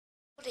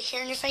To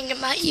hear anything,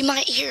 you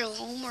might hear a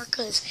lawnmower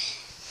because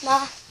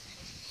my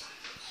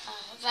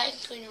vacuum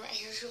cleaner right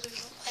here is really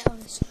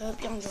loud. So I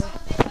hope y'all enjoy.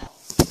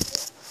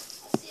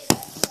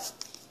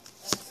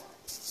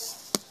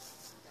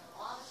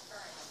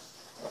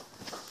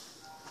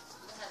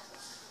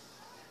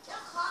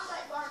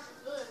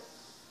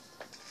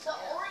 The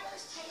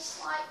Oreos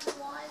taste like the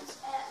ones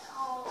at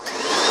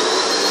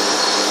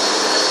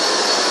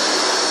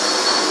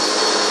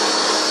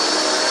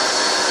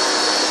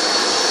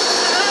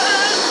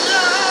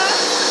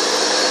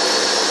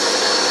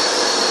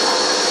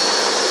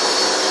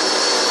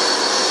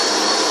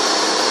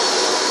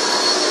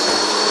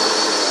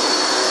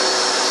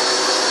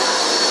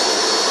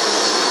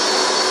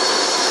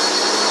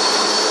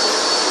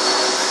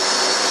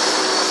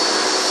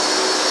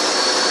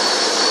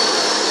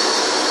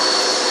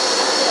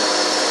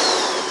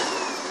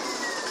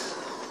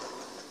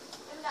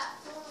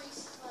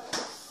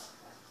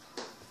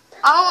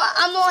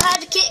I'm gonna have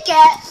the Kit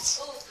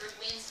Kats.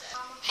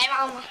 Hey,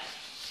 Mama.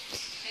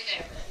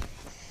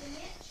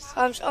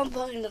 I'm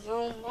unplugging the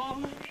phone,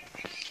 Mama.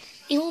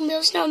 You want to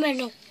build a snowman?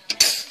 No.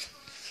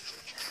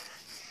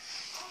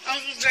 I'm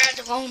gonna drag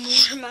the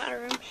lawnmower in my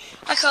room.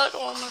 I call it the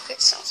lawnmower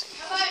because something.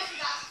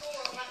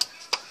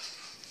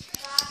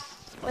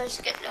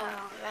 Let's get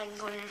vacuum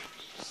cleaner.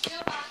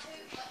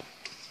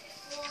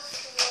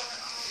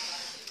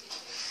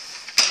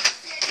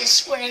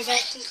 This is where the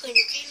vacuum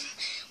cleaner came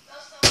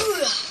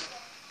from.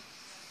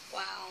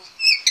 Wow.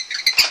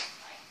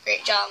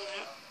 Great job,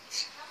 man.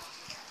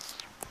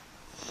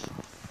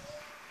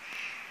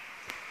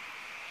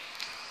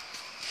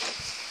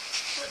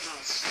 Putting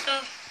on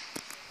stuff.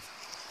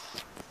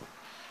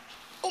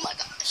 Oh my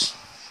gosh.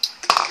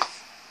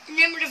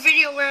 Remember the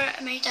video where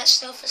I made that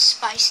stuff with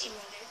spicy on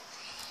it?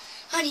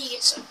 I need to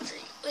get some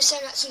drink. At least I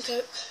got some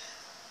Coke.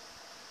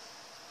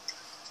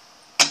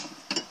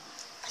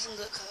 Some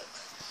good Coke.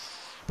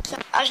 So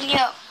I just need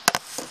to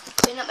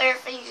clean up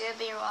everything. It'll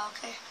be a while,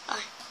 okay?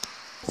 Bye.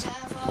 I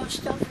have all our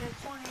stuff in the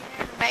corner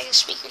here. The mega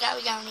speaker that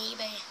we got on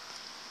eBay.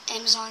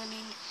 Amazon, I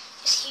mean,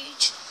 it's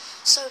huge.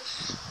 So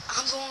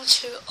I'm going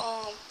to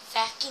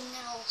vacuum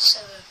now, so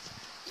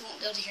you won't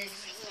be able to hear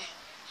anything there.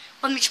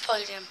 Let me just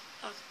plug it in.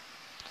 Okay.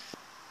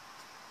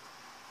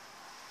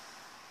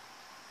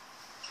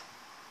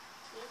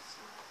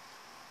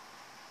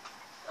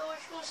 So we're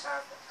just going to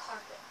start with the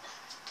carpet.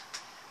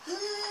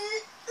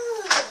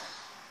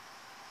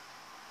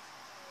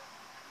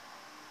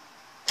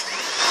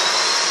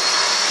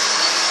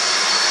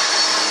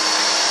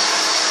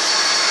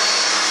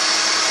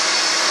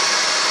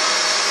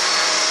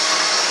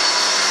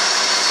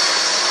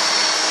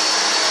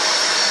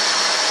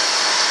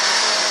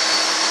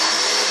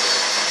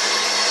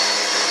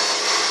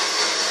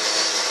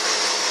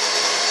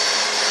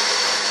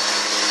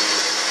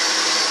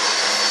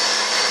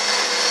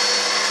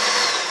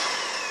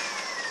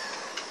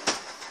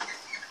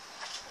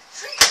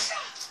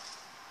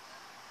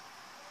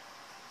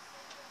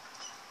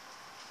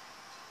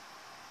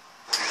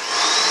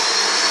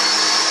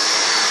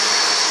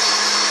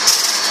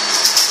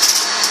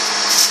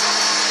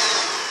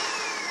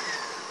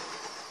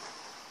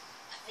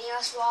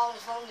 Swallow the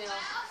phone down.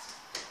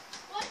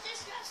 What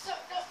just got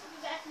sucked up from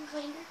the vacuum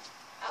cleaner?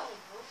 I don't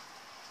know.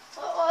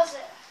 What was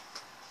it?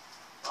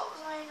 What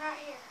was laying right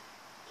here?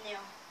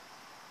 Nail.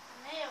 A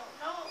nail?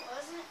 No, it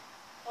wasn't.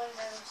 One of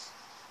those.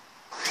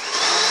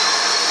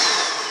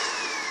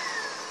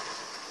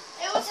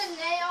 It was a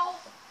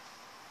nail.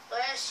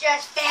 But it's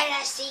just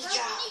fantasy job.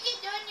 When you get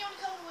done, you want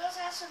to come to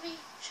Will's house with me?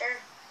 Sure.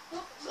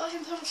 Well, go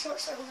ahead and put on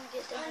shorts so when I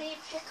get done. I need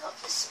to pick up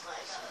this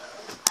Lego.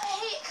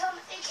 Hey,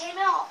 it came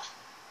out.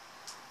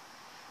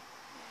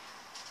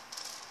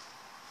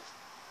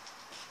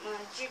 My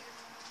jigger.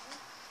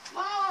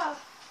 Mom!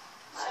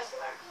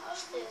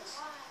 What's this?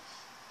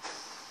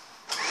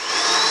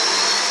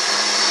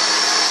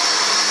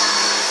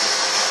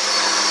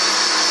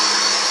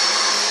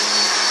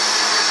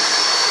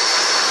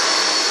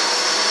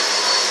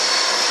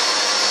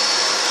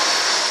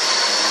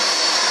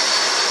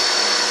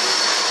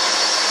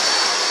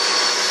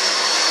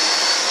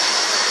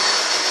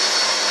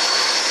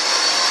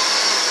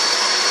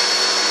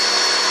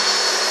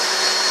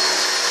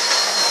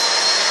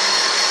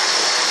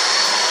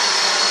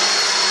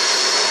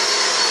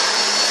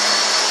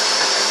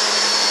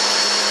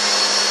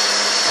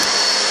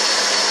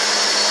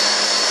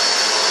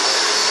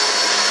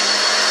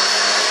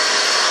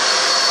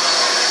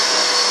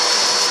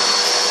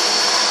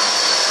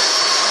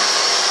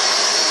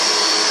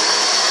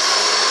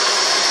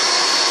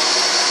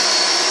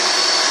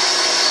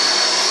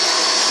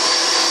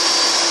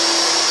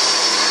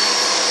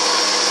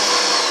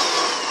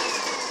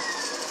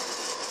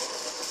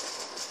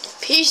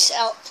 Peace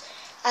out.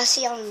 I'll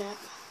see y'all in a minute.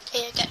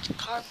 Okay, I got the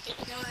carpet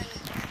going.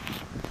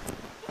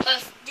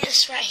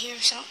 This right here or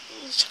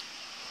something.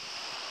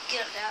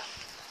 Get that.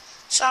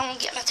 So I'm gonna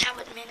get my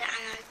tablet in a minute. I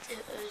have to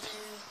do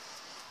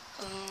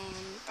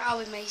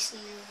probably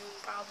masonry room,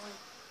 probably.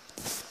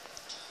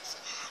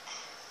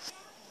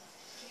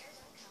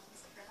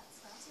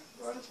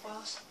 Run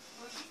across.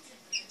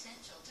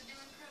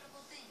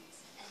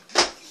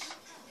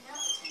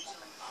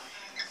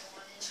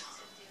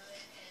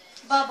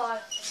 Bye-bye.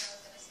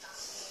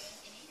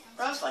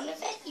 Bro, find the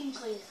vacuum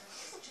cleaner.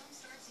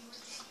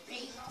 3,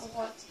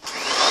 1.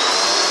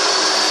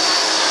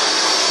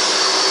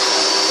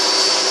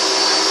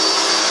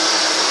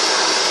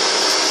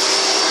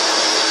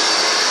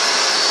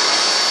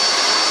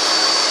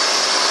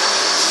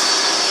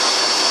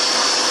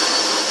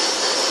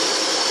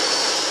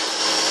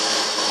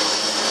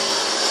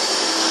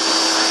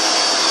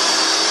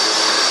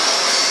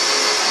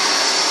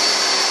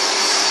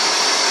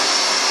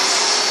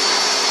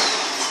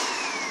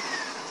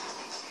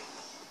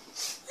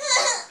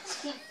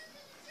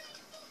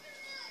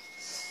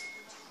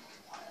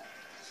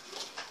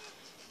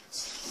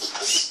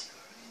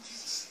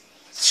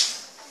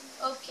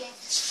 Okay,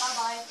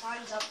 bye-bye.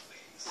 Time's up.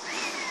 Wait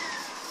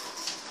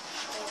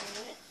a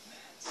minute.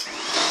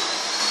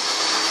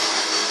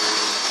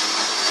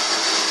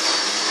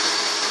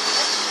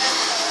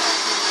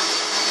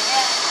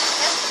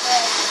 That's the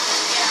best.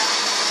 Yeah,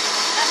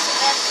 that's the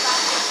best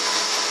socket.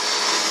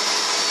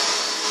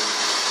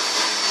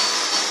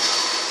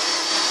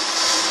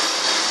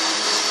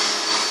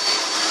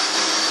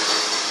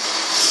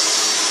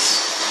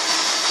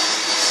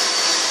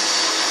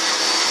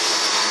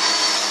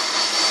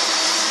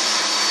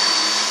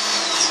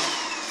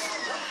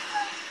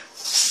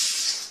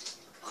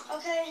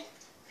 Okay,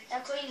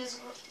 that clean is.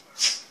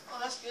 Oh,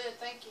 that's good.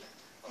 Thank you.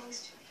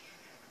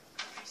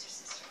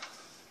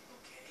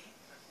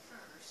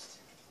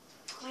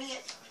 Clean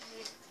it.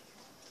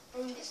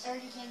 Bring it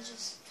 30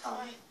 inches.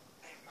 Oh,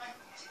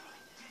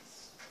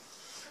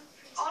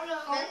 no.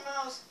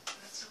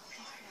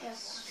 Yes.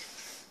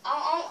 I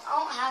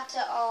don't have to.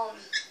 I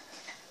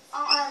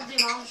don't have to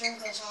do my own drink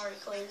that's already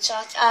clean. So I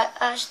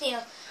just need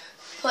to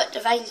put the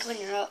vacuum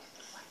cleaner up.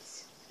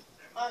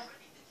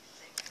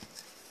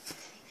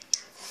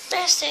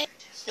 Best it.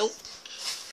 Nope.